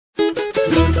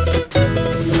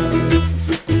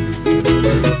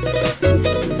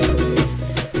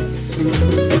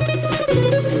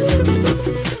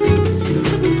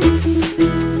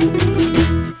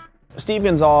Steve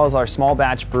Gonzalez, our small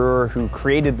batch brewer who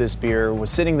created this beer,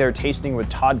 was sitting there tasting with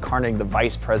Todd Carnig, the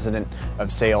vice president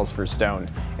of sales for Stone.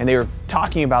 And they were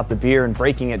talking about the beer and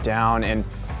breaking it down, and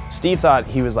Steve thought,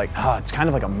 he was like, oh, it's kind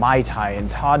of like a Mai Tai.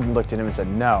 And Todd looked at him and said,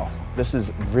 no, this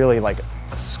is really like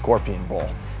a scorpion bowl.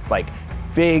 Like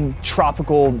big,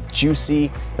 tropical,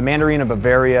 juicy. The Mandarina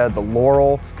Bavaria, the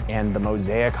Loral, and the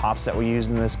Mosaic hops that we use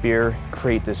in this beer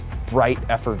create this bright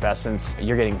effervescence.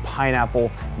 You're getting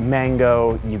pineapple,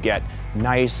 mango, you get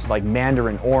nice like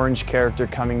mandarin orange character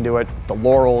coming to it. The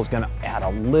Loral is gonna add a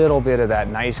little bit of that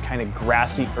nice kind of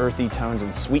grassy, earthy tones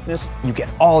and sweetness. You get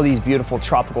all these beautiful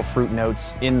tropical fruit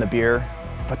notes in the beer,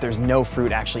 but there's no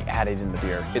fruit actually added in the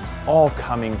beer. It's all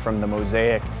coming from the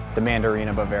Mosaic, the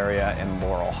Mandarina Bavaria, and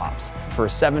Loral hops. For a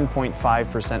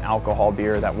 7.5% alcohol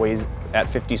beer that weighs at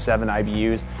 57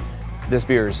 IBUs, this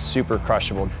beer is super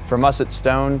crushable. From us at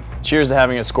Stone, cheers to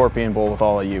having a Scorpion Bowl with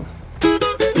all of you.